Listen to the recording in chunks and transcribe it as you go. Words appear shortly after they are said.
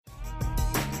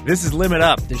This is Limit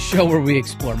Up, the show where we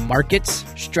explore markets,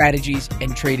 strategies,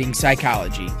 and trading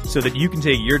psychology so that you can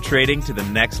take your trading to the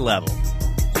next level.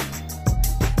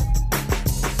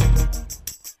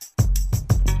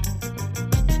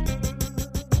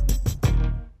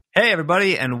 Hey,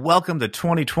 everybody, and welcome to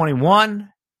 2021,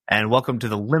 and welcome to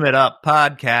the Limit Up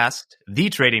podcast,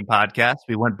 the trading podcast.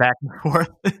 We went back and forth.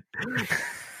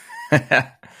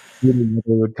 We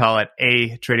would call it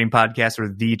a trading podcast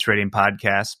or the trading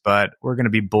podcast, but we're going to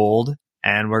be bold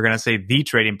and we're going to say the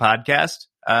trading podcast,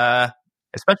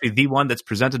 especially the one that's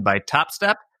presented by Top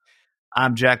Step.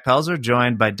 I'm Jack Pelzer,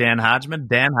 joined by Dan Hodgman.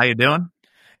 Dan, how you doing?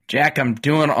 Jack, I'm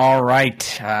doing all right.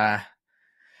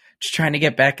 Just trying to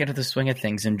get back into the swing of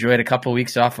things. Enjoyed a couple of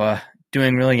weeks off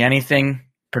doing really anything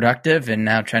productive, and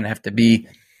now trying to have to be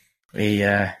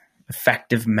a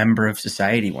effective member of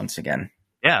society once again.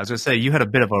 Yeah, I was going to say, you had a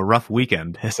bit of a rough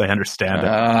weekend, as I understand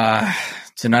it.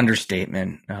 It's an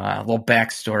understatement. A little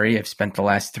backstory. I've spent the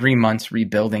last 3 months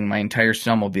rebuilding my entire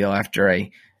snowmobile after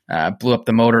I blew up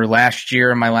the motor last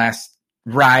year, my last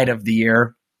ride of the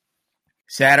year.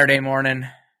 Saturday morning,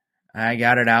 I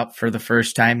got it out for the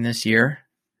first time this year.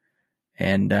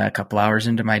 And a couple hours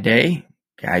into my day,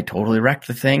 I totally wrecked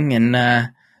the thing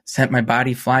and sent my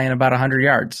body flying about 100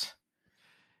 yards.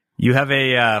 You have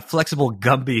a flexible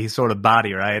Gumby sort of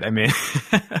body, right? I mean,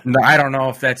 no, I don't know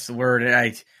if that's the word.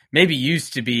 I maybe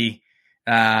used to be,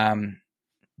 but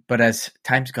as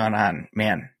time's gone on,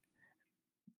 man,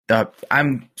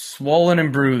 I'm swollen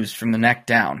and bruised from the neck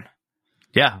down.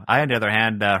 Yeah, I, on the other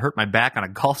hand, hurt my back on a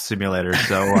golf simulator,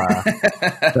 so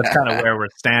that's kind of where we're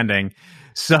standing.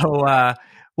 So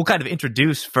we'll kind of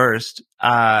introduce first.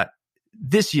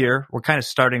 This year, we're kind of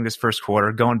starting this first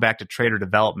quarter, going back to trader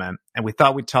development. And we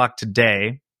thought we'd talk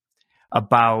today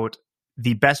about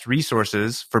the best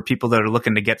resources for people that are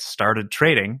looking to get started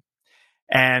trading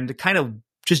and kind of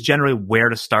just generally where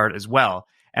to start as well.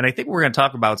 And I think what we're going to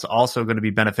talk about is also going to be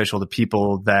beneficial to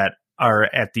people that are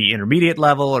at the intermediate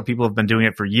level or people who have been doing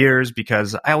it for years,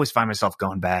 because I always find myself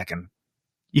going back and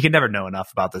you can never know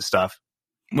enough about this stuff.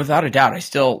 Without a doubt, I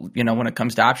still, when it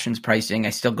comes to options pricing, I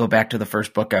still go back to the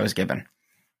first book I was given.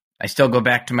 I still go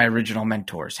back to my original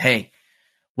mentors. Hey,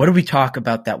 what did we talk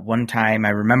about that one time?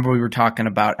 I remember we were talking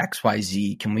about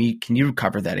XYZ. Can you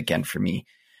cover that again for me?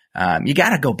 You got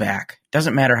to go back.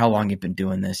 Doesn't matter how long you've been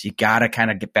doing this. You got to kind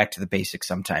of get back to the basics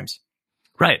sometimes.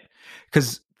 Right.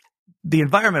 Because the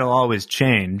environment will always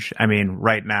change. I mean,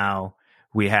 right now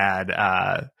we had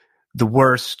the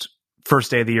worst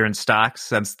first day of the year in stocks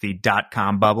since the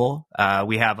dot-com bubble.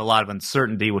 We have a lot of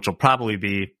uncertainty, which will probably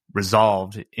be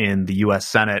resolved in the U.S.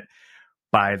 Senate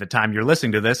by the time you're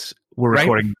listening to this. We're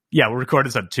recording. Yeah, we're recording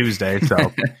this on Tuesday, so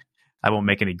I won't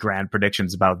make any grand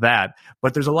predictions about that.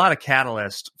 But there's a lot of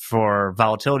catalyst for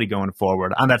volatility going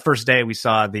forward. On that first day, we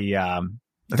saw I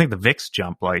think the VIX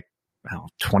jump like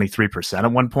 23%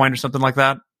 at one point or something like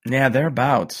that. Yeah,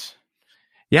 thereabouts.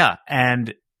 Yeah,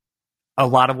 and a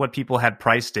lot of what people had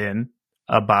priced in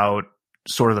about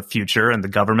sort of the future and the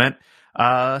government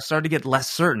started to get less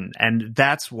certain. And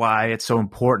that's why it's so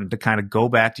important to kind of go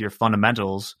back to your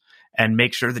fundamentals and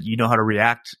make sure that you know how to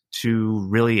react to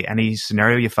really any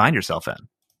scenario you find yourself in.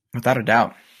 Without a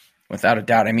doubt. Without a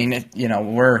doubt. I mean,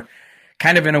 we're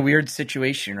kind of in a weird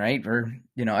situation, right?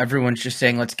 Everyone's just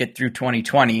saying, let's get through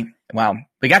 2020. Well,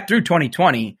 we got through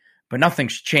 2020. But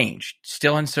nothing's changed.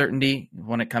 Still uncertainty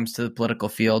when it comes to the political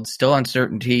field. Still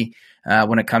uncertainty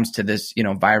when it comes to this,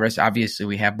 virus. Obviously,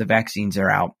 we have the vaccines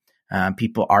are out.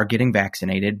 People are getting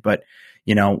vaccinated. But,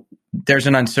 there's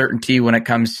an uncertainty when it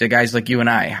comes to guys like you and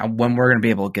I, when we're going to be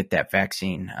able to get that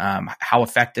vaccine. How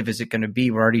effective is it going to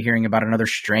be? We're already hearing about another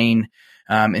strain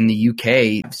in the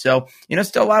UK. So,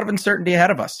 still a lot of uncertainty ahead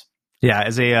of us. Yeah,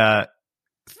 as a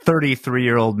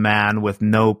 33-year-old man with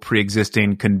no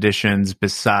pre-existing conditions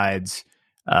besides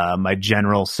my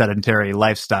general sedentary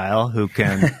lifestyle who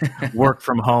can work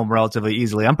from home relatively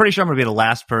easily, I'm pretty sure I'm going to be the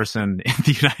last person in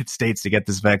the United States to get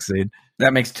this vaccine.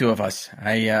 That makes two of us.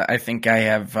 I think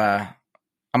I'm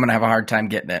going to have a hard time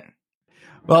getting it.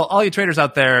 Well, all you traders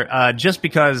out there, just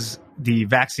because the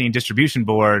Vaccine Distribution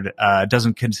Board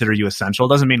doesn't consider you essential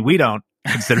doesn't mean we don't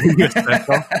consider you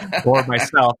essential, or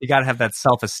myself. You got to have that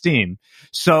self-esteem.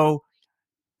 So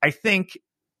I think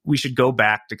we should go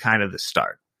back to kind of the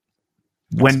start.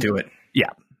 Let's do it. Yeah.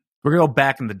 We're going to go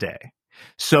back in the day.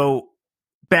 So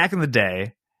back in the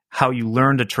day, how you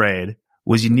learned to trade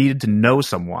was you needed to know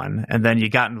someone, and then you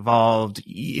got involved.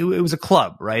 It was a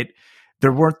club, right?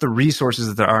 There weren't the resources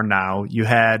that there are now. You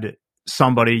had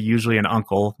somebody, usually an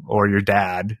uncle or your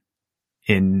dad,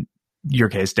 in your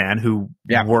case, Dan, who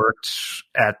worked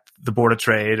at the Board of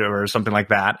Trade or something like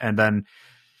that. And then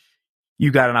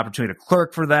you got an opportunity to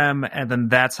clerk for them, and then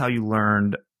that's how you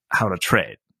learned how to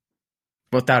trade.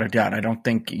 Without a doubt. I don't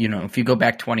think, if you go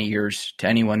back 20 years to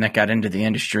anyone that got into the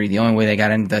industry, the only way they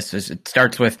got into this is it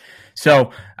starts with,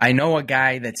 so I know a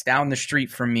guy that's down the street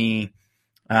from me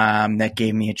that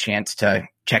gave me a chance to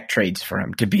check trades for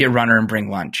him, to be a runner and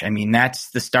bring lunch. I mean, that's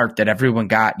the start that everyone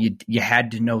got. You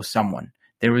had to know someone.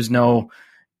 There was no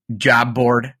job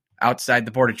board outside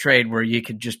the Board of Trade where you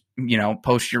could just,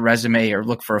 post your resume or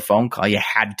look for a phone call. You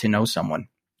had to know someone.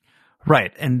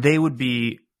 Right. And they would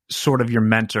be sort of your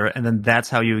mentor, and then that's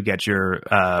how you would get your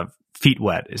feet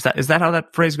wet. Is that how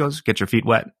that phrase goes? Get your feet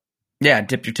wet? Yeah,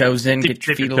 dip your toes in, get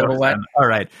your feet a little wet. All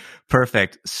right,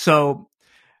 perfect. So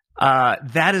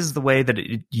that is the way that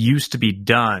it used to be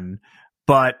done,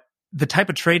 but the type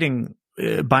of trading,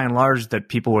 by and large, that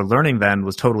people were learning then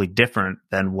was totally different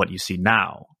than what you see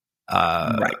now.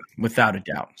 Right, without a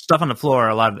doubt. Stuff on the floor,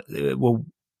 a lot of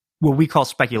what we call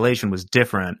speculation was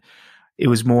different. It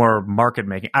was more market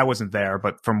making. I wasn't there,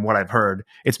 but from what I've heard,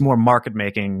 it's more market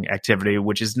making activity,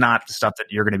 which is not the stuff that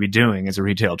you're going to be doing as a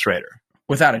retail trader.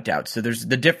 Without a doubt. So there's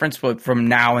the difference from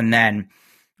now and then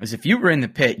is if you were in the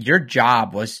pit, your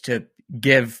job was to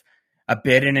give a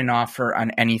bid and an offer on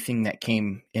anything that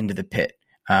came into the pit.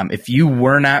 If you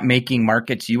were not making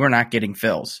markets, you were not getting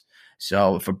fills.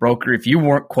 So if you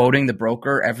weren't quoting the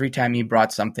broker every time you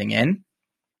brought something in,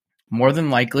 more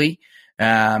than likely,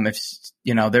 if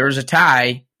there was a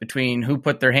tie between who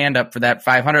put their hand up for that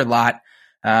 500 lot,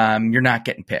 you're not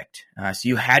getting picked. So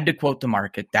you had to quote the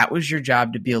market. That was your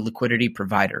job, to be a liquidity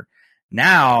provider.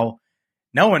 Now,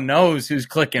 no one knows who's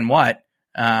clicking what.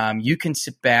 You can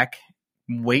sit back,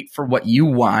 wait for what you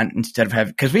want instead of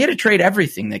because we had to trade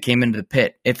everything that came into the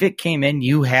pit. If it came in,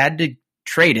 you had to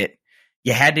trade it.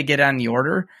 You had to get on the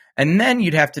order. And then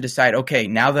you'd have to decide, okay,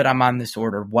 now that I'm on this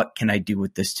order, what can I do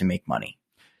with this to make money?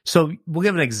 So we'll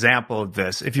give an example of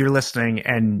this. If you're listening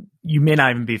and you may not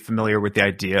even be familiar with the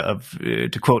idea of,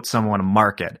 to quote someone, a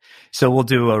market. So we'll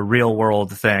do a real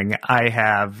world thing. I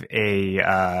have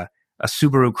a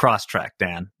Subaru Crosstrek,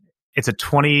 Dan. It's a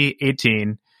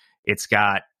 2018. It's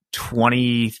got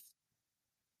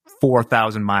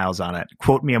 24,000 miles on it.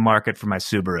 Quote me a market for my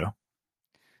Subaru.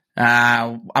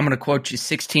 I'm going to quote you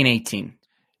 1618.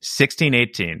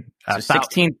 1618. So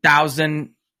 16,000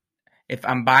 if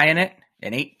I'm buying it,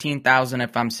 and 18,000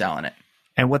 if I'm selling it.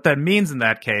 And what that means in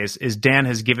that case is Dan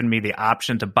has given me the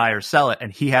option to buy or sell it,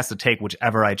 and he has to take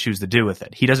whichever I choose to do with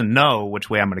it. He doesn't know which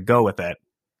way I'm going to go with it.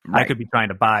 Right. I could be trying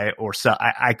to buy it or sell.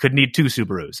 I could need two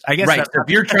Subarus. I guess. Right. So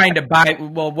if you're trying to buy,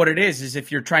 well, what it is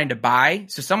if you're trying to buy,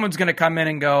 so someone's going to come in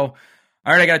and go,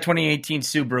 all right, I got a 2018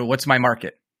 Subaru. What's my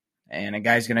market? And a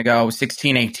guy's going to go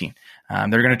 1618.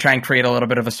 They're going to try and create a little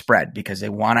bit of a spread because they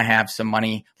want to have some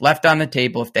money left on the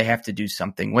table if they have to do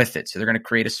something with it. So they're going to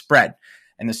create a spread.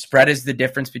 And the spread is the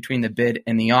difference between the bid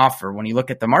and the offer. When you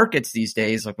look at the markets these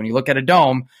days, like when you look at a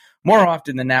dome, more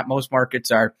often than not, most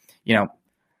markets are,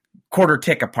 quarter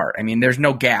tick apart. I mean, there's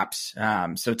no gaps.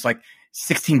 So it's like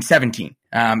 16, 17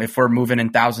 if we're moving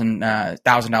in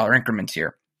 $1,000 increments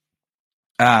here.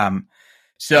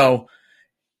 So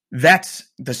that's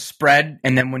the spread.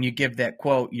 And then when you give that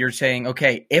quote, you're saying,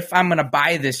 okay, if I'm going to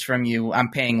buy this from you,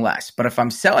 I'm paying less. But if I'm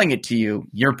selling it to you,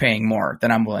 you're paying more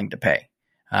than I'm willing to pay.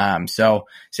 So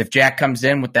if Jack comes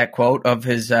in with that quote of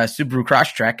his Subaru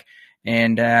Crosstrek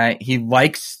and he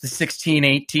likes the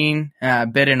 1618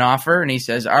 bid and offer, and he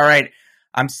says, all right,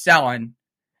 I'm selling.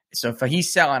 So if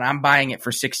he's selling, I'm buying it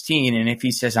for 16. And if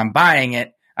he says I'm buying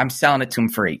it, I'm selling it to him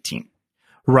for 18.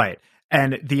 Right.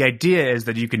 And the idea is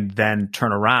that you can then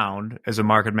turn around as a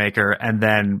market maker and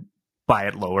then buy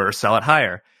it lower or sell it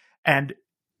higher. And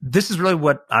this is really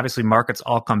what obviously markets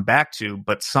all come back to.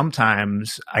 But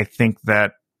sometimes I think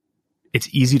that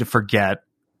it's easy to forget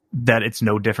that it's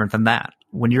no different than that.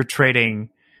 When you're trading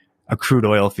a crude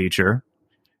oil future,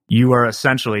 you are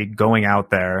essentially going out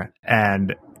there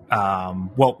and,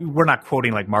 we're not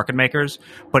quoting like market makers,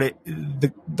 but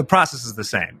the process is the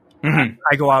same. Mm-hmm.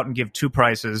 I go out and give two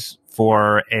prices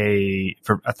for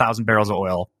 1,000 barrels of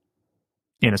oil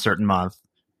in a certain month.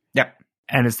 Yep.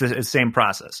 And it's the same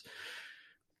process.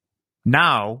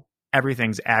 Now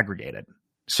everything's aggregated.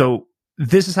 So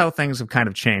this is how things have kind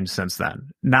of changed since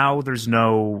then. Now there's a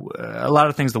lot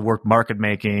of things that work market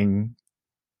making.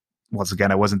 Once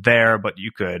again, I wasn't there, but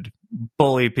you could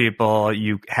bully people.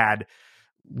 You had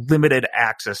limited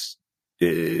access.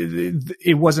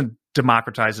 It wasn't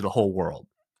democratized to the whole world.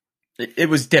 It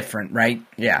was different, right?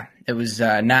 Yeah. It was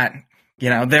not,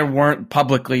 there weren't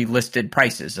publicly listed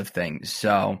prices of things.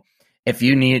 So if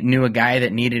you knew a guy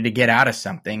that needed to get out of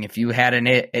something, if you had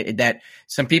that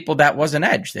some people, that was an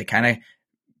edge. They kind of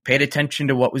paid attention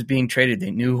to what was being traded.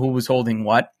 They knew who was holding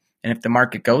what. And if the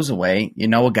market goes away,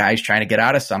 a guy's trying to get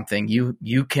out of something.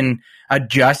 You can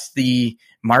adjust the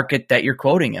market that you're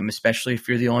quoting him, especially if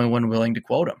you're the only one willing to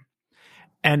quote him.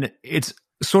 And it's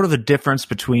sort of the difference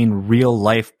between real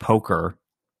life poker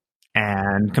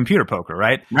and computer poker,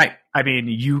 right? Right. I mean,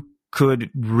 you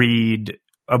could read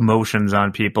emotions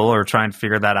on people or try and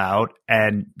figure that out,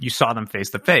 and you saw them face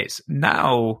to face.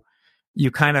 Now you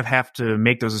kind of have to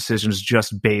make those decisions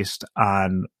just based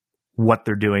on what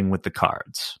they're doing with the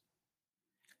cards.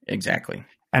 Exactly.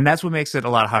 And that's what makes it a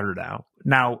lot harder now.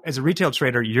 Now, as a retail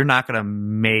trader, you're not going to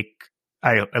make,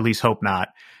 I at least hope not,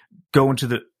 go into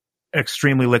the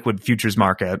extremely liquid futures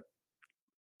market,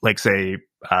 like say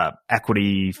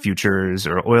equity futures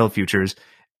or oil futures,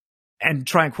 and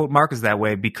try and quote markets that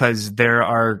way, because there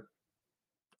are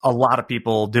a lot of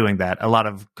people doing that, a lot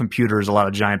of computers, a lot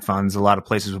of giant funds, a lot of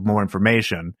places with more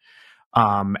information.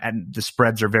 And the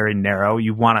spreads are very narrow.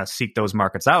 You want to seek those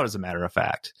markets out, as a matter of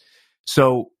fact.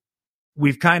 So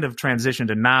we've kind of transitioned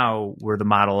to now where the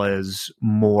model is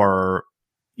more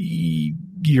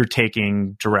you're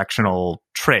taking directional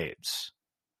trades.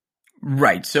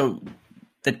 Right. So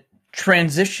the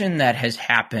transition that has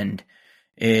happened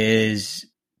is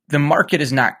the market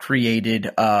is not created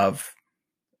of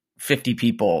 50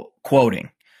 people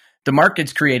quoting. The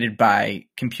market's created by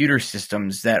computer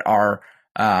systems that are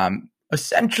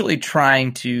essentially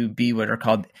trying to be what are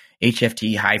called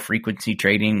HFT, high frequency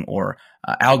trading, or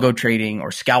algo trading,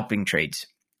 or scalping trades.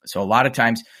 So a lot of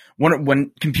times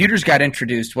when computers got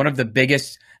introduced, one of the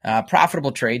biggest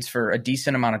profitable trades for a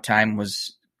decent amount of time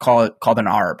was called an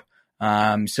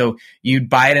ARB. So you'd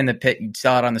buy it in the pit, you'd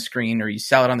sell it on the screen, or you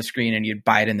sell it on the screen and you'd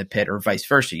buy it in the pit, or vice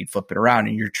versa. You'd flip it around,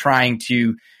 and you're trying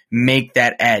to make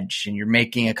that edge, and you're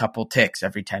making a couple ticks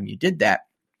every time you did that.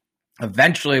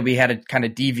 Eventually, we had to kind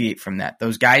of deviate from that.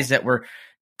 Those guys that were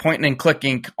pointing and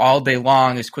clicking all day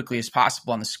long as quickly as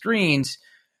possible on the screens,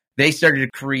 they started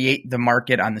to create the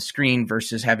market on the screen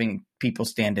versus having people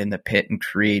stand in the pit and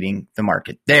creating the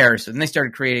market there. So then they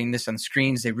started creating this on the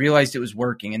screens. They realized it was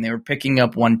working, and they were picking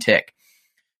up one tick.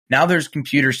 Now there's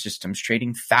computer systems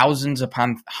trading thousands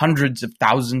upon hundreds of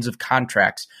thousands of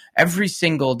contracts every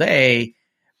single day,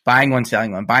 buying one,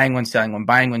 selling one, buying one, selling one,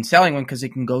 buying one, selling one, because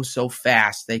it can go so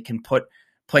fast. They can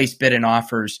place bid and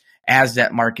offers as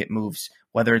that market moves,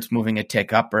 whether it's moving a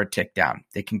tick up or a tick down.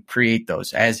 They can create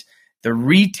those. As the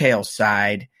retail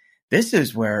side, this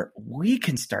is where we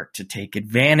can start to take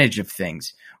advantage of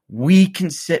things. We can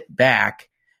sit back,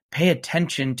 pay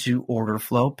attention to order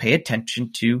flow, pay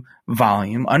attention to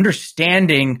volume,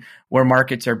 understanding where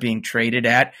markets are being traded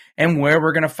at and where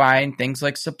we're going to find things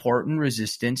like support and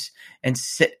resistance, and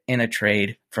sit in a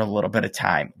trade for a little bit of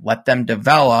time. Let them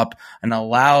develop and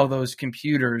allow those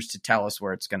computers to tell us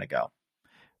where it's going to go.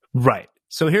 Right.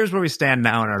 So here's where we stand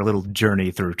now in our little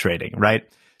journey through trading, right?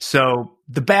 So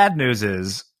the bad news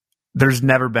is there's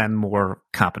never been more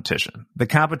competition. The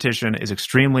competition is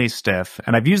extremely stiff.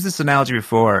 And I've used this analogy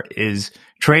before, is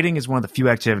trading is one of the few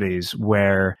activities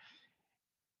where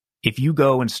if you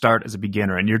go and start as a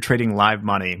beginner and you're trading live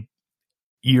money,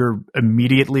 you're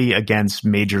immediately against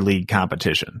major league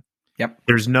competition. Yep.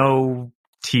 There's no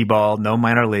T-ball, no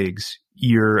minor leagues.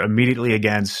 You're immediately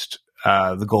against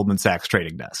the Goldman Sachs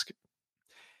trading desk.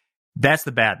 That's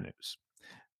the bad news.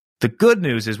 The good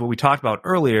news is what we talked about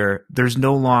earlier. There's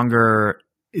no longer,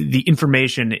 the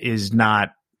information is not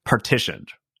partitioned.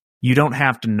 You don't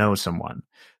have to know someone.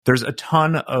 There's a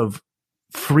ton of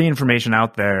free information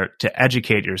out there to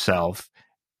educate yourself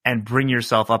and bring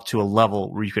yourself up to a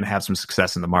level where you can have some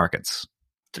success in the markets.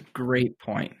 It's a great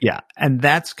point. Yeah. And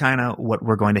that's kind of what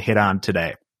we're going to hit on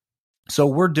today. So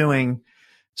we're doing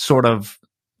sort of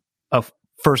a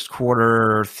first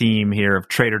quarter theme here of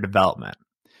trader development.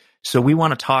 So we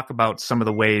want to talk about some of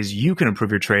the ways you can improve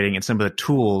your trading and some of the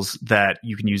tools that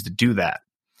you can use to do that.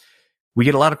 We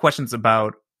get a lot of questions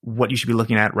about what you should be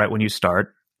looking at right when you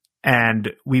start.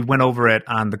 And we went over it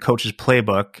on the Coach's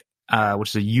Playbook,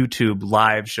 which is a YouTube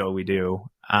live show we do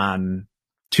on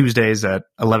Tuesdays at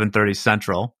 11:30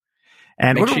 Central.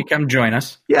 And make sure you come join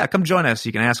us. Yeah, come join us.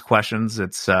 You can ask questions.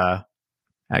 It's fun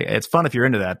if you're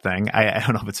into that thing. I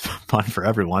don't know if it's fun for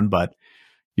everyone, but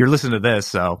you're listening to this,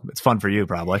 so it's fun for you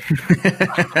probably.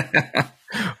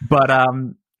 But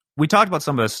we talked about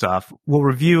some of this stuff. We'll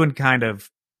review and kind of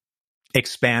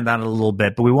expand on it a little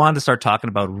bit, but we wanted to start talking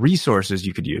about resources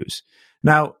you could use.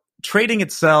 Now, trading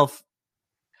itself,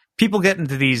 people get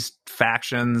into these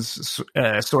factions,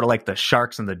 sort of like the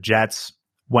Sharks and the Jets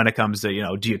when it comes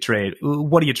to, do you trade?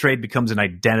 What do you trade becomes an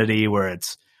identity where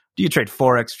it's, do you trade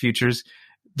Forex futures?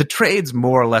 The trade's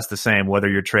more or less the same, whether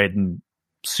you're trading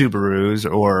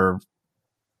Subarus or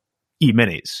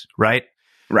E-minis, right?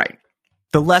 Right.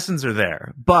 The lessons are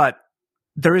there, but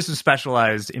there is some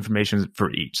specialized information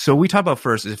for each. So we talk about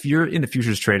first, if you're into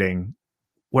futures trading,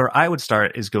 where I would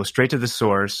start is go straight to the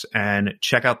source and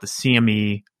check out the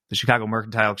CME, the Chicago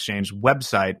Mercantile Exchange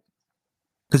website,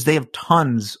 because they have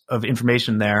tons of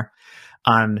information there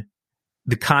on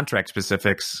the contract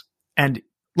specifics. And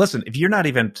listen, if you're not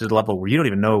even to the level where you don't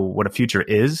even know what a future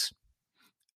is,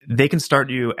 they can start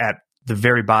you at the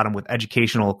very bottom with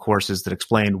educational courses that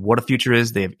explain what a future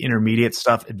is. They have intermediate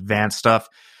stuff, advanced stuff.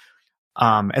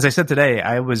 As I said today,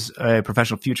 I was a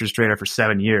professional futures trader for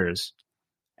 7 years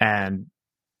and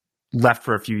left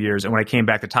for a few years. And when I came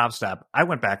back to Top Step, I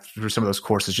went back through some of those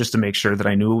courses just to make sure that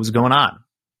I knew what was going on.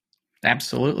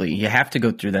 Absolutely. You have to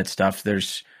go through that stuff.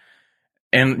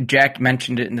 And Jack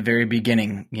mentioned it in the very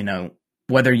beginning,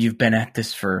 whether you've been at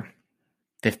this for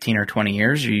 15 or 20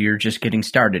 years or you're just getting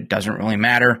started, doesn't really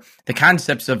matter. The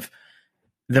concepts of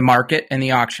the market and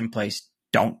the auction place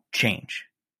don't change.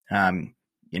 The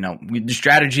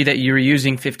strategy that you were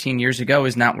using 15 years ago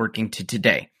is not working to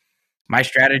today. My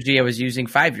strategy I was using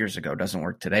 5 years ago doesn't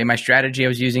work today. My strategy I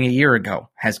was using a year ago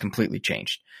has completely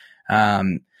changed.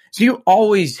 So you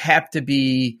always have to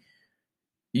be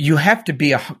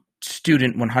a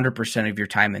student 100% of your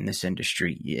time in this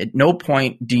industry. At no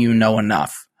point do you know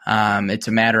enough. It's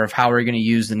a matter of how we're going to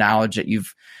use the knowledge that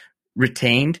you've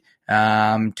retained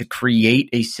to create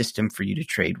a system for you to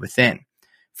trade within.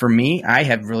 For me, I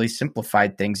have really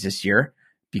simplified things this year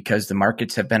because the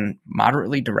markets have been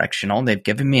moderately directional. They've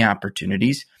given me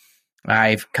opportunities.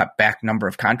 I've cut back number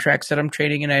of contracts that I'm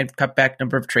trading, and I've cut back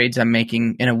number of trades I'm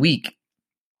making in a week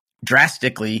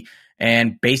drastically,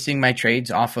 and basing my trades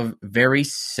off of very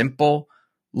simple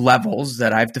levels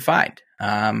that I've defined.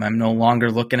 I'm no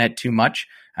longer looking at too much.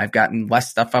 I've gotten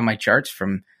less stuff on my charts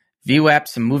from VWAP,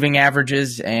 some moving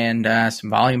averages, and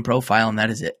some volume profile, and that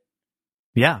is it.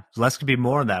 Yeah, less could be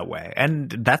more that way.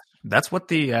 And that's what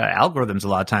the algorithms a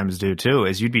lot of times do too,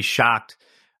 is you'd be shocked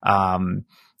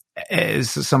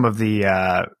as some of the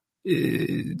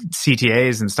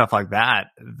CTAs and stuff like that's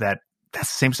the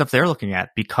same stuff they're looking at,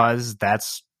 because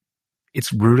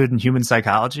it's rooted in human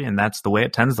psychology, and that's the way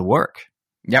it tends to work.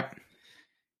 Yep.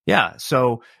 Yeah.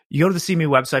 So you go to the CME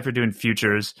website if you're doing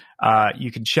futures.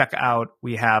 You can check out,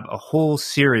 we have a whole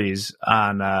series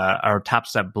on our Top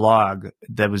Step blog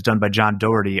that was done by John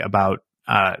Doherty about,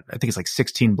 I think it's like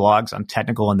 16 blogs on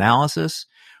technical analysis,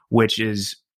 which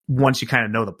is once you kind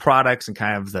of know the products and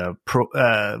kind of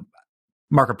the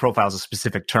market profile is a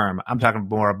specific term. I'm talking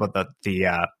more about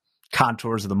the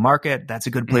contours of the market. That's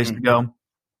a good place to go.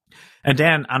 And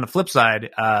Dan, on the flip side,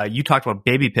 you talked about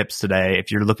baby pips today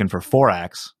if you're looking for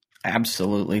Forex.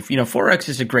 Absolutely. Forex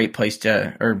is a great place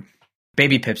or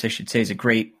baby pips, I should say, is a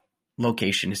great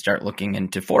location to start looking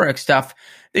into Forex stuff.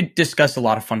 They discuss a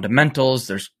lot of fundamentals.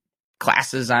 There's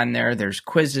classes on there. There's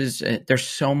quizzes. There's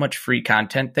so much free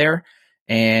content there.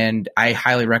 And I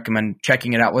highly recommend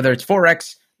checking it out, whether it's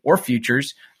Forex or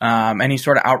futures. Any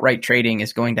sort of outright trading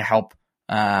is going to help.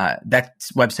 That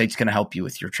website's going to help you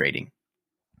with your trading.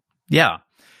 Yeah.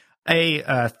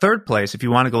 A third place, if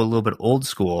you want to go a little bit old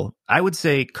school, I would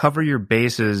say cover your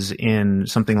bases in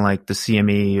something like the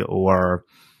CME or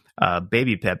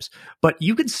baby pips. But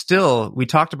you can still, we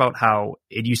talked about how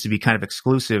it used to be kind of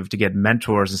exclusive to get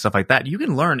mentors and stuff like that. You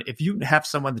can learn, if you have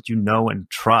someone that you know and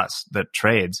trust that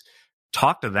trades,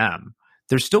 talk to them.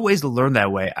 There's still ways to learn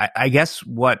that way. I guess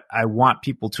what I want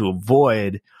people to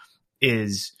avoid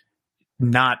is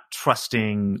not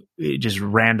trusting just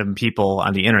random people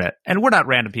on the internet. And we're not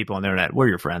random people on the internet. We're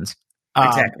your friends.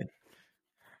 Exactly.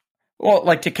 Well,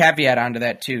 like to caveat onto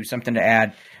that too, something to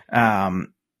add,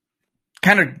 kind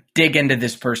of dig into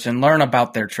this person, learn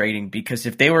about their trading, because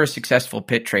if they were a successful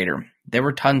pit trader, there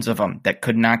were tons of them that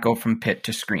could not go from pit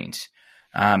to screens.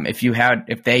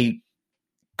 If they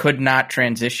could not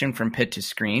transition from pit to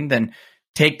screen, then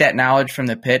take that knowledge from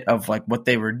the pit of like what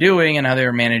they were doing and how they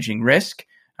were managing risk.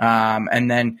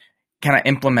 And then kind of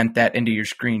implement that into your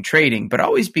screen trading, but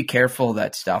always be careful of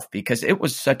that stuff, because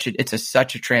it's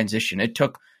such a transition. It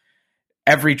took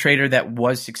every trader that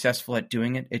was successful at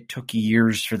doing it. It took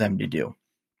years for them to do.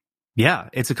 Yeah.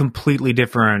 It's a completely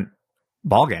different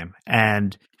ballgame.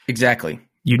 And exactly.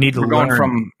 You need to learn going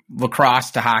from lacrosse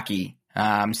to hockey.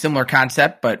 Similar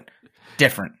concept, but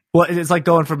different. Well, it's like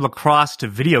going from lacrosse to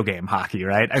video game hockey,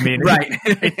 right? I mean,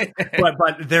 right.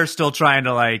 but they're still trying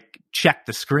to like check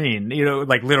the screen,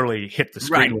 like literally hit the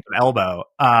screen with an elbow.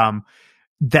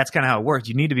 That's kind of how it works.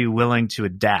 You need to be willing to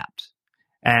adapt.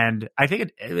 And I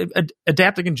think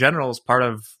adapting in general is part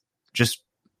of just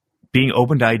being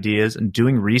open to ideas and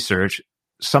doing research,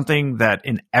 something that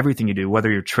in everything you do, whether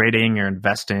you're trading or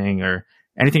investing or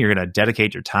anything you're going to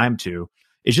dedicate your time to,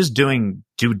 is just doing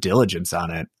due diligence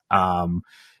on it.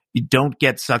 You don't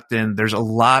get sucked in. There's a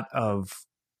lot of,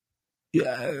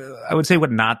 I would say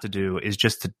what not to do is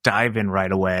just to dive in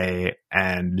right away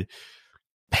and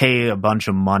pay a bunch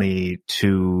of money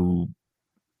to,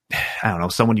 I don't know,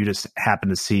 someone you just happen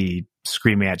to see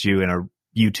screaming at you in a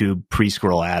YouTube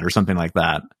pre-scroll ad or something like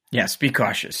that. Yes, be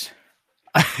cautious.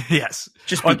 Yes.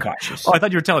 Just be cautious. Oh, I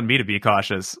thought you were telling me to be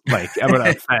cautious. Like, I'm going to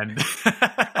offend.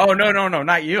 Oh, no,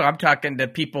 not you. I'm talking to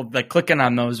people that clicking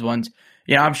on those ones.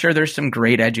 Yeah, I'm sure there's some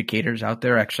great educators out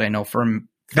there. Actually, I know from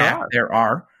fact there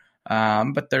are.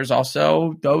 But there's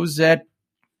also those that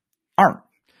aren't.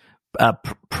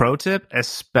 Pro tip,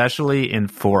 especially in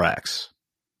Forex.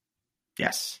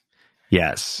 Yes.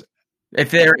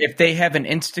 If they have an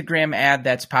Instagram ad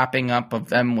that's popping up of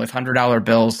them with $100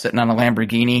 bills sitting on a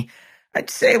Lamborghini, I'd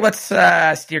say let's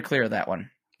steer clear of that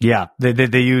one. Yeah,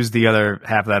 they used the other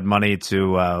half of that money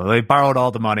to they borrowed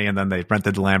all the money and then they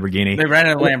rented the Lamborghini. They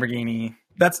rented a Lamborghini.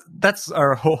 That's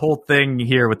our whole thing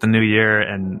here with the new year,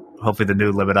 and hopefully the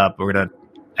new Live It Up. We're gonna,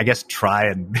 I guess, try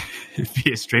and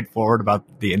be as straightforward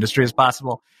about the industry as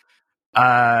possible.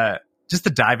 Just to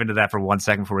dive into that for 1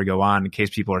 second before we go on, in case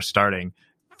people are starting.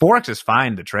 Forex is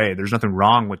fine to trade. There's nothing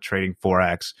wrong with trading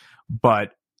Forex,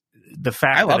 but the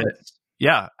fact I love it.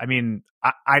 Yeah, I mean,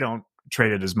 I don't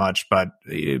trade it as much, but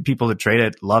people that trade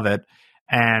it love it,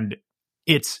 and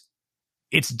it's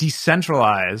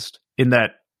decentralized in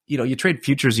that, you know, you trade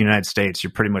futures in the United States,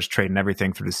 you're pretty much trading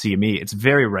everything through the CME. It's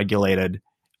very regulated.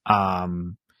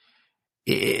 The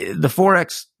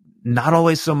Forex, not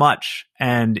always so much,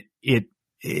 and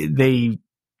they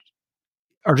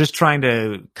are just trying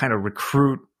to kind of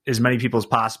recruit as many people as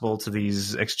possible to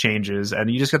these exchanges,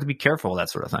 and you just have to be careful of that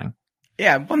sort of thing.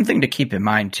 Yeah, one thing to keep in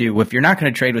mind too, if you're not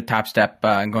going to trade with Top Step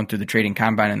and going through the trading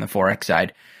combine and the Forex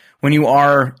side, when you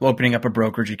are opening up a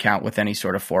brokerage account with any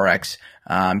sort of Forex,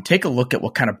 take a look at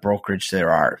what kind of brokerage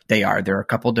there are. There are a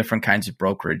couple different kinds of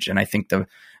brokerage, and I think the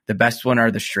best one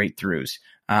are the straight throughs.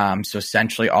 So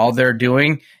essentially all they're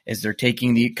doing is they're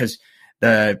taking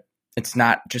it's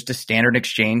not just a standard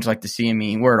exchange like the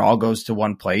CME where it all goes to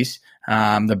one place.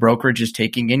 The brokerage is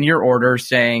taking in your order,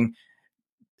 saying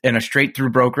in a straight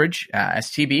through brokerage,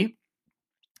 STB,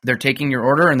 they're taking your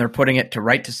order and they're putting it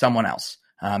right to someone else.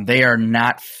 They are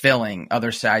not filling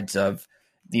other sides of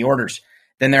the orders.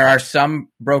 Then there are some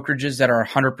brokerages that are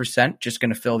 100% just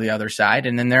going to fill the other side.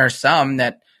 And then there are some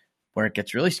that where it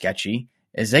gets really sketchy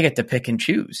is they get to pick and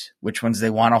choose which ones they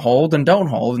want to hold and don't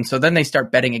hold. And so then they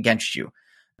start betting against you.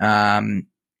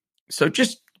 So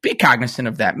just be cognizant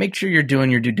of that. Make sure you're doing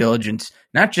your due diligence,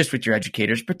 not just with your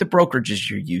educators, but the brokerages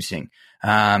you're using.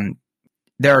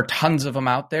 There are tons of them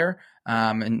out there.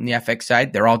 In the FX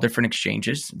side, they're all different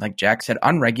exchanges. Like Jack said,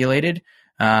 unregulated.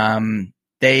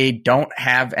 They don't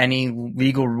have any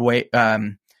legal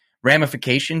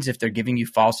ramifications if they're giving you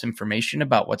false information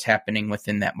about what's happening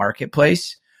within that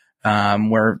marketplace,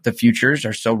 where the futures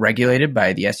are so regulated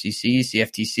by the SEC,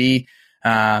 CFTC,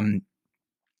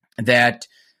 that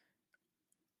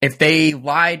if they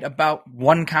lied about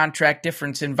one contract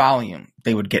difference in volume,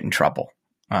 they would get in trouble.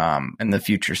 In the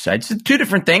future side. So two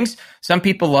different things. Some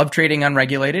people love trading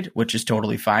unregulated, which is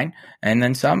totally fine. And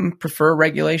then some prefer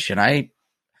regulation. I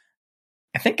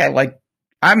think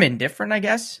I'm indifferent, I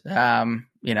guess.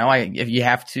 If you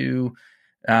have to,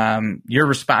 you're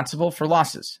responsible for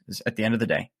losses at the end of the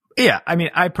day. Yeah. I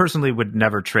mean, I personally would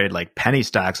never trade like penny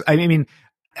stocks. I mean,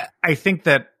 I think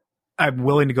that I'm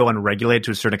willing to go unregulated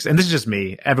to a certain extent. And this is just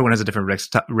me. Everyone has a different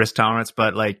risk tolerance,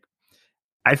 but like,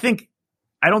 I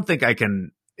don't think I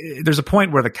can. There's a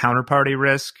point where the counterparty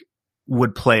risk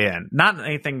would play in. Not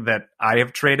anything that I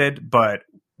have traded, but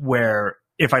where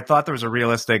if I thought there was a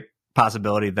realistic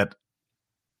possibility that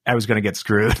I was going to get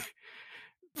screwed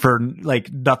for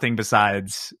like nothing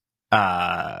besides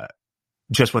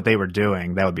just what they were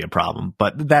doing, that would be a problem.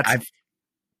 But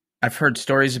I've heard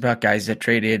stories about guys that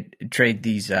trade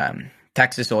these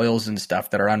Texas oils and stuff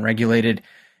that are unregulated.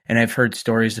 And I've heard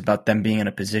stories about them being in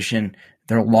a position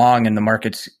they're long and the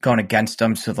market's going against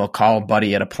them. So they'll call a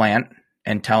buddy at a plant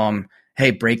and tell him,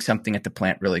 hey, break something at the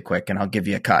plant really quick and I'll give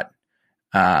you a cut,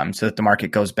 so that the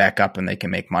market goes back up and they can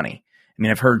make money. I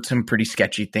mean, I've heard some pretty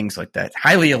sketchy things like that.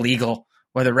 Highly illegal,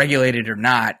 whether regulated or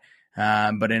not.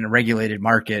 But in a regulated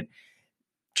market,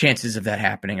 chances of that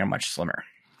happening are much slimmer.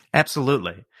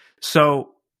 Absolutely.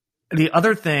 So the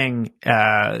other thing,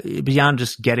 beyond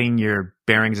just getting your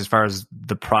bearings as far as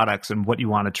the products and what you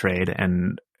want to trade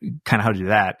and kind of how to do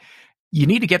that, you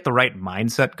need to get the right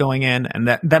mindset going in, and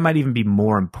that might even be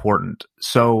more important.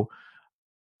 So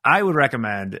I would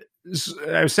recommend,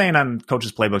 I was saying on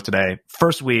Coach's Playbook today,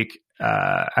 first week,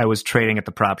 I was trading at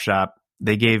the prop shop.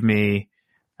 They gave me,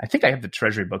 I think I have the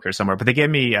treasury book here somewhere, but they gave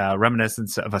me a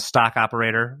reminiscence of a stock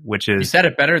operator, which is... You said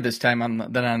it better this time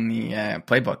than on the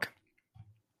playbook.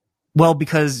 Well,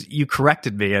 because you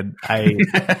corrected me and I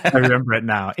remember it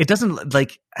now. It doesn't I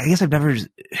guess I've never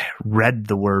read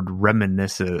the word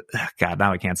reminiscent. God,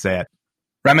 now I can't say it.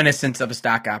 Reminiscence of a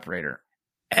stock operator.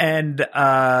 And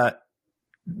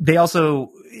they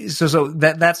also, so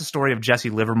that's a story of Jesse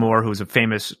Livermore, who's a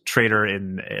famous trader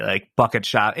in bucket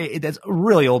shop. It's a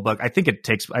really old book. I think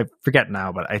I forget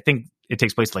now, but I think it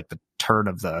takes place the turn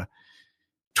of the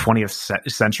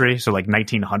 20th century. So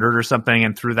 1900 or something.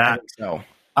 And through that.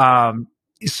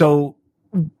 So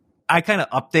I kind of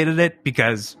updated it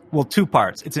because, two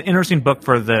parts. It's an interesting book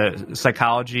for the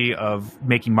psychology of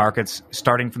making markets,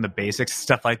 starting from the basics,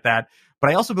 stuff like that. But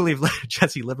I also believe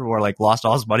Jesse Livermore lost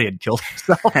all his money and killed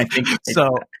himself. I think so.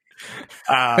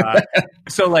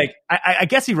 I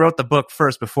guess he wrote the book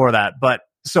first before that. But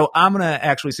so I'm gonna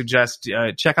actually suggest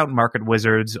check out Market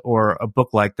Wizards or a book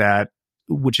like that,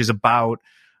 which is about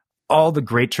all the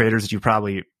great traders that you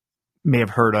probably may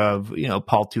have heard of,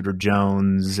 Paul Tudor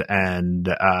Jones and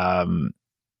God,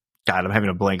 I'm having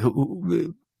a blank.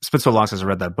 It's been so long since I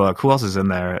read that book. Who else is in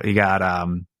there? You got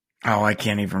I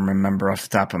can't even remember off the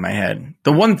top of my head.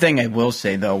 The one thing I will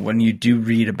say though, when you do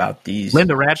read about these,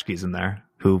 Linda Ratchke's in there.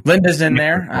 Linda's in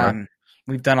there.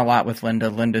 We've done a lot with Linda.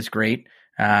 Linda's great.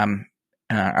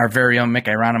 Our very own Mick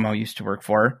Ironimo used to work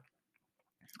for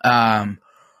her.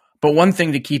 But one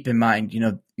thing to keep in mind,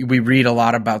 we read a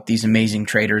lot about these amazing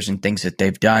traders and things that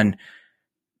they've done.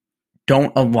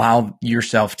 Don't allow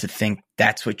yourself to think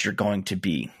that's what you're going to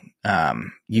be.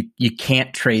 You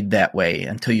can't trade that way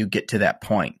until you get to that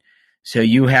point. So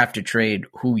you have to trade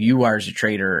who you are as a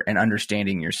trader and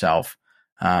understanding yourself.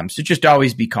 So just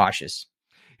always be cautious.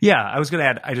 Yeah, I was going to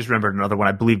add, I just remembered another one.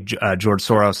 I believe George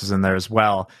Soros is in there as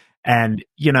well. And,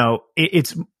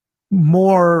 it's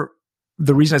more...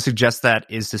 The reason I suggest that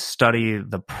is to study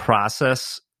the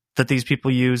process that these people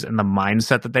use and the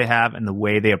mindset that they have and the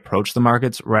way they approach the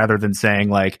markets, rather than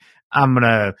saying I'm going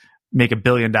to make $1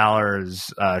 billion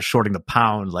shorting the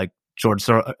pound like George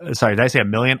Soros. Sorry, did I say $1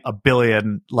 million? $1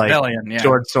 billion, billion, yeah.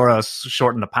 George Soros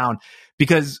shorting the pound,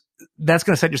 because that's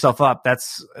going to set yourself up.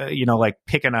 That's,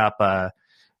 picking up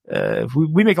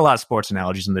we make a lot of sports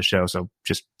analogies in this show, so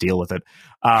just deal with it.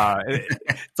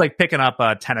 It's like picking up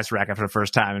a tennis racket for the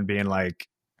first time and being like,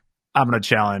 I'm going to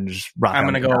challenge Rafael. I'm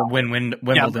going to go win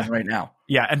Wimbledon right now.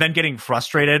 Yeah, and then getting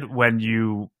frustrated when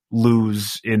you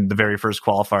lose in the very first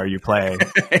qualifier you play.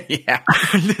 Yeah.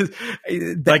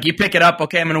 You pick it up,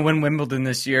 okay, I'm going to win Wimbledon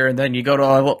this year, and then you go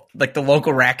to the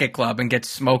local racket club and get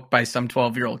smoked by some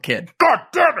 12-year-old kid. God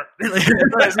damn it!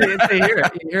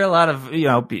 You hear a lot of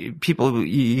people.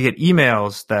 You get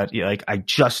emails that I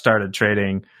just started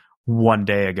trading 1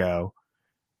 day ago,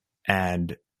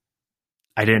 and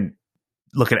I didn't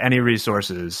look at any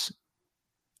resources,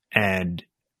 and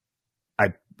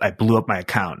I blew up my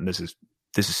account, and this is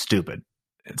stupid.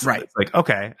 It's right. It's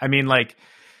okay. I mean,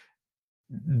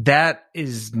 that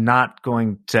is not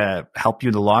going to help you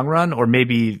in the long run, or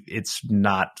maybe it's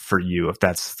not for you if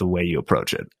that's the way you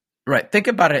approach it. Right. Think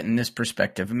about it in this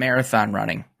perspective. Marathon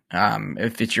running.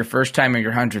 If it's your first time or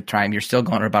your 100th time, you're still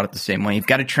going about it the same way. You've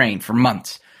got to train for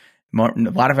months. A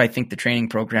lot of, I think the training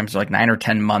programs are 9 or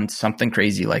 10 months, something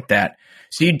crazy like that.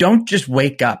 So you don't just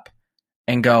wake up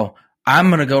and go, I'm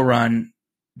going to go run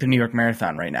the New York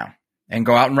Marathon right now and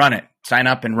go out and run it. Sign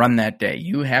up and run that day.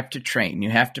 You have to train.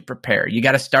 You have to prepare. You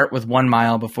got to start with 1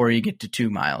 mile before you get to 2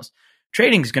 miles.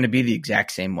 Trading is going to be the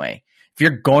exact same way. If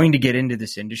you're going to get into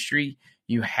this industry,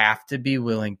 you have to be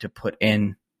willing to put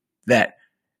in that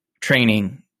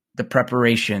training, the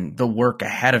preparation, the work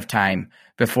ahead of time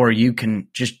before you can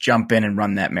just jump in and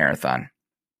run that marathon.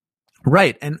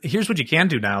 Right. And here's what you can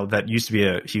do now that used to be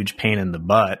a huge pain in the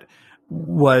butt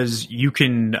was you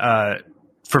can,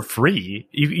 for free,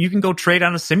 you can go trade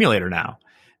on a simulator now.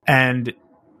 And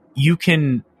you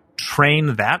can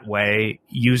train that way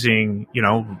using,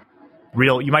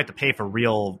 real, you might have to pay for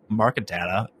real market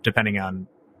data depending on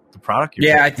the product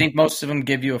you're trading. I think most of them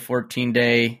give you a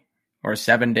 14-day or a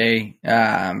 7-day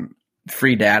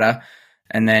free data.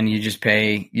 And then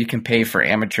you can pay for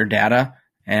amateur data.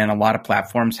 And a lot of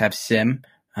platforms have sim.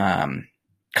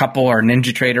 Couple or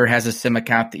NinjaTrader has a sim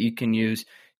account that you can use.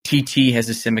 TT has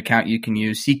a sim account you can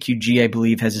use. CQG, I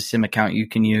believe, has a sim account you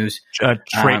can use.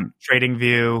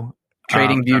 TradingView.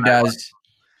 TradingView does.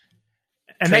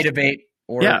 And Tradeovate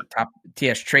or Top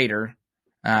TS Trader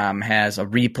has a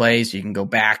replay, so you can go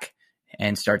back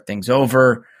and start things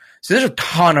over. So there's a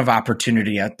ton of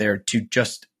opportunity out there to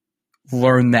just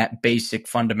learn that basic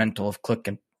fundamental of click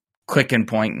and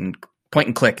point and point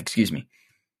and click, excuse me.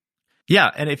 Yeah.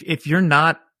 And if you're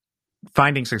not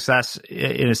finding success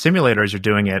in a simulator as you're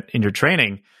doing it in your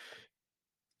training,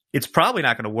 it's probably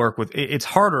not going to work it's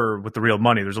harder with the real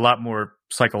money. There's a lot more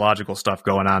psychological stuff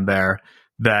going on there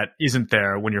that isn't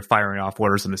there when you're firing off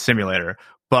orders in the simulator.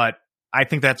 But I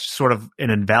think that's sort of an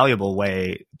invaluable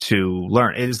way to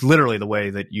learn. It is literally the way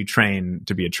that you train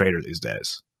to be a trader these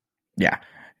days. Yeah.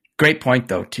 Great point,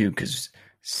 though, too, because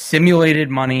simulated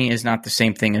money is not the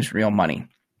same thing as real money.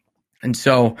 And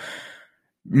so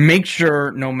make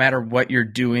sure no matter what you're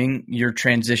doing, you're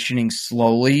transitioning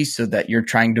slowly so that you're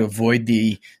trying to avoid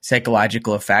the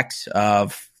psychological effects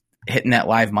of hitting that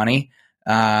live money.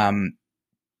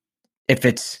 If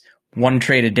it's one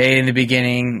trade a day in the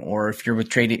beginning, or if you're with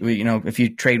trading, if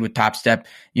you trade with Top Step,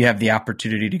 you have the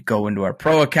opportunity to go into our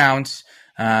pro accounts.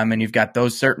 And you've got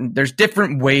there's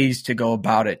different ways to go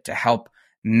about it to help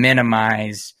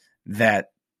minimize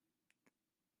that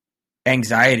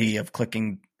anxiety of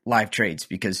clicking live trades,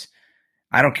 because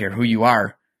I don't care who you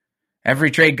are. Every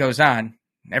trade goes on.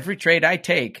 Every trade I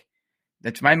take,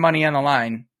 that's my money on the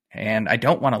line, and I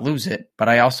don't want to lose it, but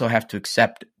I also have to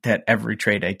accept that every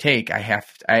trade I take, I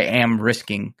am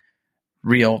risking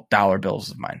real dollar bills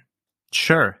of mine.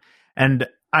 Sure. And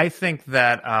I think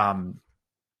that I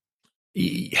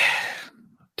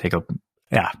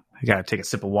gotta take a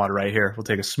sip of water right here. We'll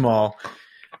take a small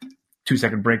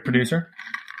 2-second break, producer.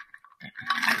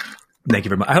 Thank you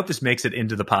very much. I hope this makes it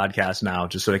into the podcast now,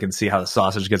 just so I can see how the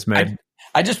sausage gets made.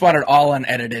 I just want it all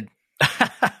unedited.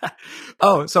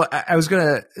 Oh, so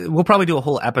we'll probably do a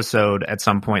whole episode at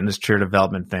some point in this trader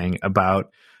development thing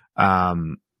about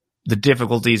the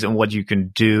difficulties and what you can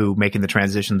do making the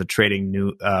transition to trading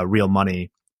new real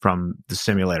money from the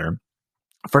simulator.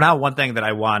 For now, one thing that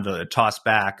I wanted to toss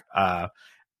back, I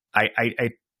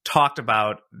talked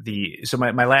about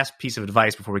my last piece of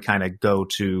advice before we kind of go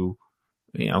to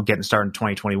getting started in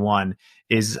 2021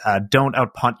 is don't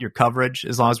outpunt your coverage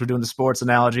as long as we're doing the sports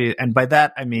analogy. And by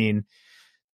that, I mean,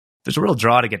 there's a real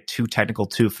draw to get too technical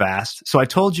too fast. So I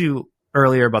told you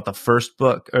earlier about the first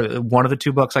book, or one of the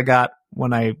two books I got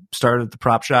when I started the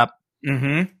prop shop.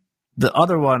 Mm-hmm. The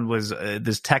other one was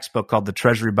this textbook called The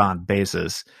Treasury Bond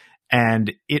Basis.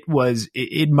 And it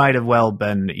might have well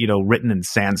been, written in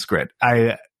Sanskrit.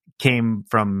 I came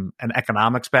from an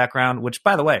economics background, which,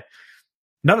 by the way,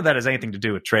 none of that has anything to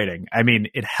do with trading. I mean,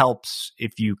 it helps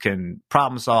if you can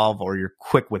problem solve or you're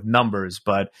quick with numbers,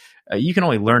 but you can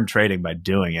only learn trading by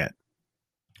doing it.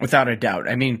 Without a doubt.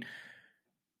 I mean,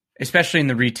 especially in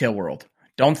the retail world,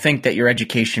 don't think that your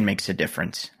education makes a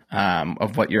difference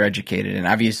of what you're educated in.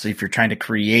 Obviously, if you're trying to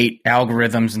create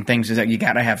algorithms and things, you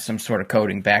got to have some sort of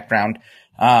coding background.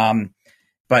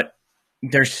 But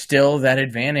there's still that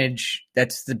advantage.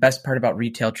 That's the best part about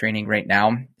retail training right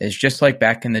now, is just like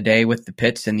back in the day with the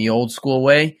pits and the old school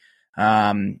way.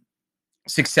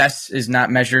 Success was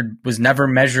never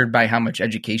measured by how much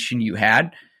education you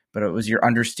had, but it was your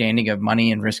understanding of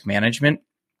money and risk management.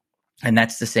 And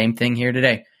that's the same thing here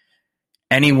today.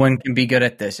 Anyone can be good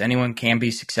at this. Anyone can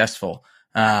be successful.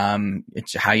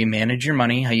 It's how you manage your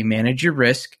money, how you manage your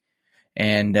risk,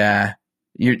 and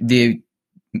the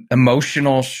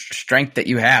emotional strength that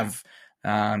you have,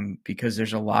 because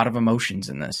there's a lot of emotions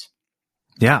in this.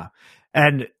 Yeah.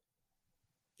 And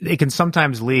it can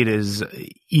sometimes lead is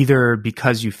either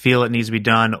because you feel it needs to be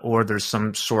done, or there's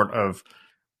some sort of,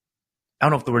 I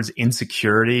don't know if the word's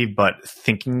insecurity, but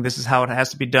thinking this is how it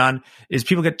has to be done, is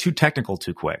people get too technical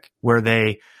too quick, where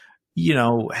they,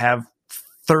 have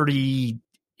 30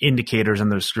 indicators on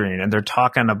their screen and they're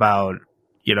talking about,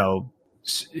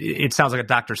 it sounds like a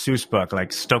Dr. Seuss book, like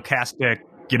stochastic,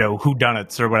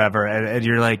 whodunits or whatever. And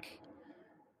you're like,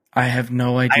 I have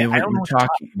no idea what you're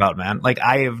talking about, man. Like,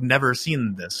 I have never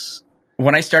seen this.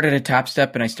 When I started at Top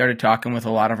Step and I started talking with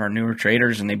a lot of our newer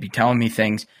traders and they'd be telling me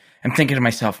things, I'm thinking to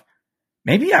myself,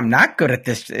 maybe I'm not good at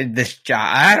this job.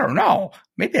 I don't know.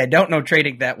 Maybe I don't know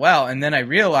trading that well. And then I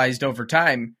realized over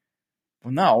time,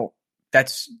 well, no,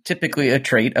 that's typically a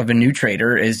trait of a new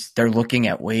trader, is they're looking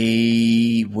at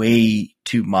way, way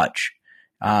too much.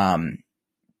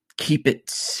 Keep it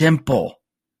simple.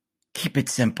 Keep it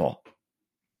simple.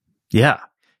 Yeah.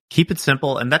 Keep it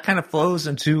simple. And that kind of flows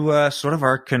into sort of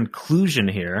our conclusion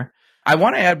here. I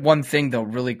want to add one thing, though,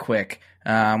 really quick.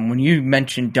 When you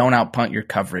mentioned don't outpunt your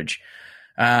coverage,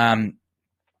 a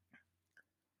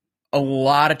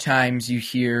lot of times you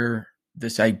hear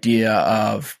this idea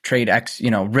of trade X,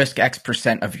 risk X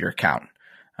percent of your account,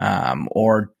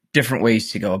 or different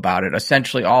ways to go about it.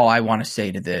 Essentially, all I want to say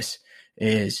to this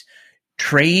is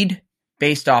trade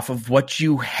based off of what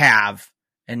you have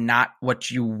and not what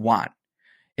you want.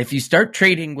 If you start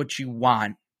trading what you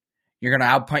want, you're going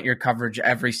to outpunt your coverage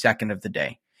every second of the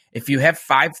day. If you have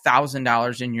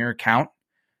 $5,000 in your account,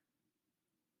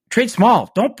 trade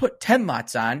small. Don't put 10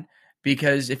 lots on,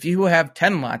 because if you have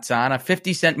 10 lots on, a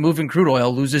 50-cent move in crude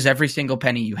oil loses every single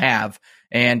penny you have.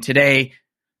 And today,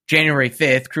 January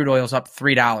 5th, crude oil is up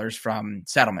 $3 from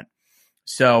settlement.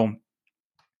 So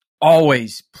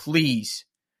always, please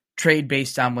trade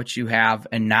based on what you have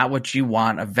and not what you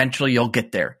want. Eventually, you'll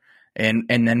get there. And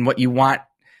then what you want,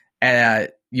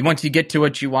 once you get to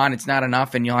what you want, it's not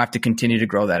enough, and you'll have to continue to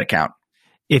grow that account.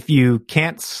 If you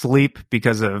can't sleep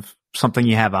because of something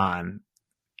you have on,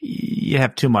 you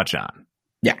have too much on.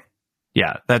 Yeah.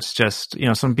 Yeah. That's just,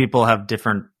 some people have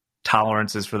different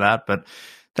tolerances for that, but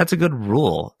that's a good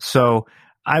rule. So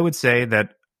I would say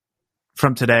that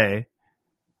from today,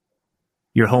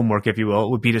 your homework, if you will,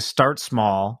 would be to start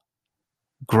small,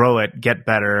 grow it, get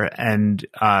better, and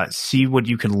see what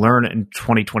you can learn in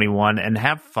 2021 and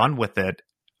have fun with it.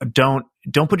 Don't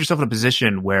put yourself in a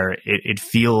position where it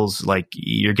feels like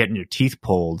you're getting your teeth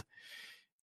pulled.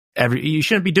 You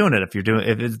shouldn't be doing it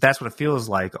if that's what it feels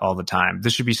like all the time.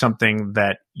 This should be something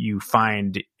that you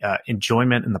find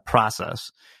enjoyment in the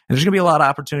process. And there's going to be a lot of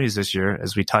opportunities this year,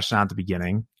 as we touched on at the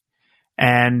beginning.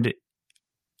 And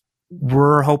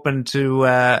we're hoping to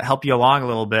help you along a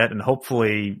little bit and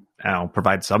hopefully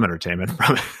provide some entertainment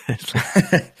from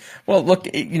it. Well, look,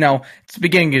 it's the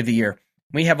beginning of the year.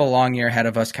 We have a long year ahead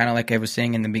of us, kind of like I was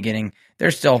saying in the beginning.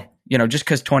 There's still, just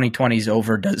because 2020 is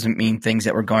over doesn't mean things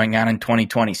that were going on in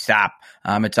 2020 stop.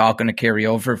 It's all going to carry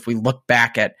over. If we look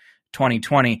back at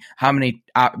 2020, how many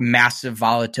massive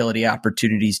volatility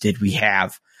opportunities did we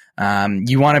have?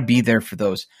 You want to be there for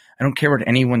those. I don't care what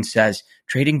anyone says.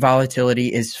 Trading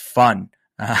volatility is fun.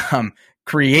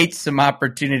 Creates some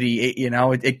opportunity.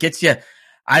 It gets you.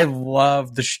 I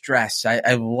love the stress.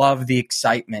 I love the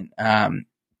excitement.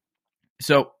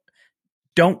 So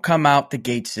don't come out the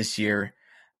gates this year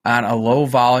on a low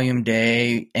volume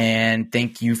day and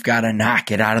think you've got to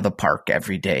knock it out of the park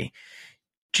every day.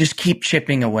 Just keep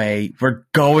chipping away. We're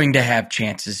going to have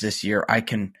chances this year. I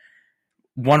can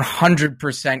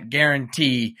 100%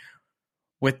 guarantee,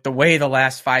 with the way the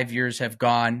last 5 years have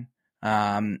gone,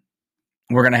 we're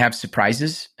going to have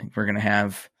surprises. We're going to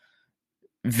have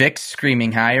VIX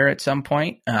screaming higher at some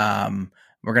point. We're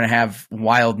going to have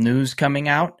wild news coming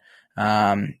out.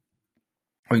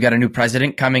 We've got a new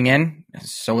president coming in,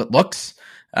 so it looks.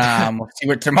 We'll see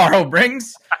what tomorrow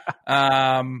brings.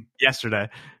 Yesterday.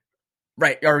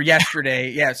 Right, or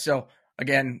yesterday. Yeah, so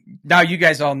again, now you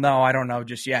guys all know. I don't know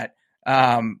just yet.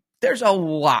 There's a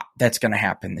lot that's going to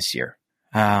happen this year.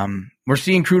 We're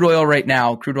seeing crude oil right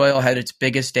now. Crude oil had its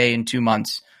biggest day in 2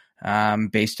 months,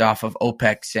 based off of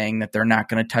OPEC saying that they're not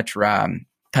going to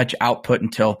touch output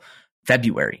until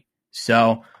February.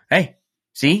 So, hey,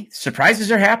 see,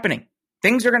 surprises are happening.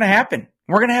 Things are going to happen.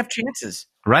 We're going to have chances.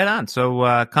 Right on.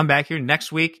 So come back here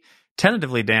next week.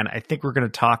 Tentatively, Dan, I think we're going to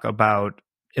talk about,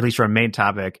 at least for our main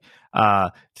topic,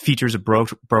 features of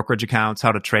brokerage accounts,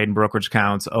 how to trade in brokerage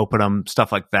accounts, open them,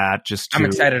 stuff like that. I'm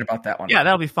excited about that one. Yeah,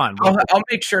 that'll be fun. I'll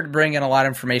make sure to bring in a lot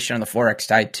of information on the Forex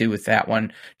side too with that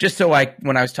one. Just so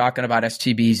when I was talking about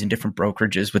STBs and different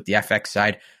brokerages with the FX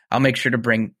side, I'll make sure to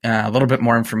bring a little bit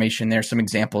more information there, some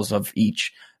examples of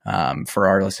each for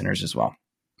our listeners as well.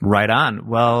 Right on.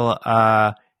 Well,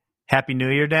 Happy New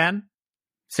Year, Dan.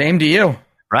 Same to you.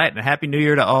 Right, and a Happy New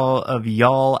Year to all of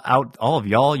y'all out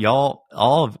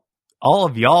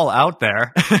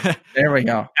there. There we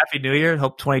go. Happy New Year.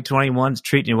 Hope 2021's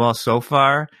treating you well so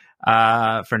far.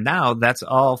 For now, that's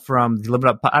all from the Limit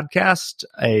Up Podcast,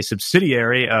 a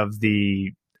subsidiary of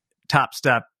the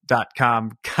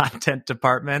TopStep.com content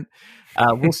department.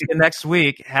 We'll see you next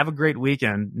week. Have a great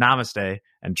weekend. Namaste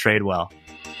and trade well.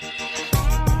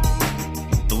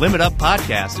 The Limit Up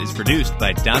Podcast is produced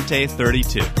by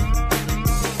Dante32.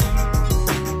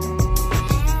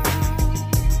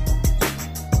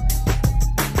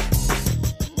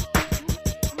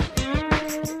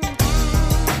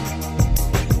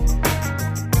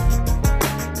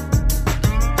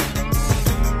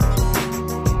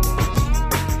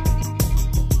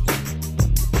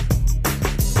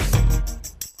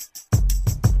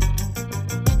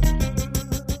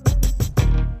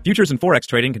 Futures and Forex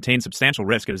trading contain substantial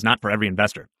risk and is not for every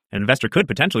investor. An investor could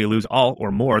potentially lose all or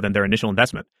more than their initial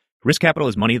investment. Risk capital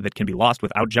is money that can be lost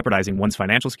without jeopardizing one's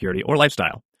financial security or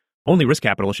lifestyle. Only risk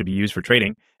capital should be used for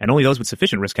trading, and only those with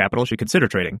sufficient risk capital should consider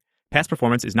trading. Past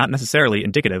performance is not necessarily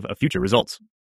indicative of future results.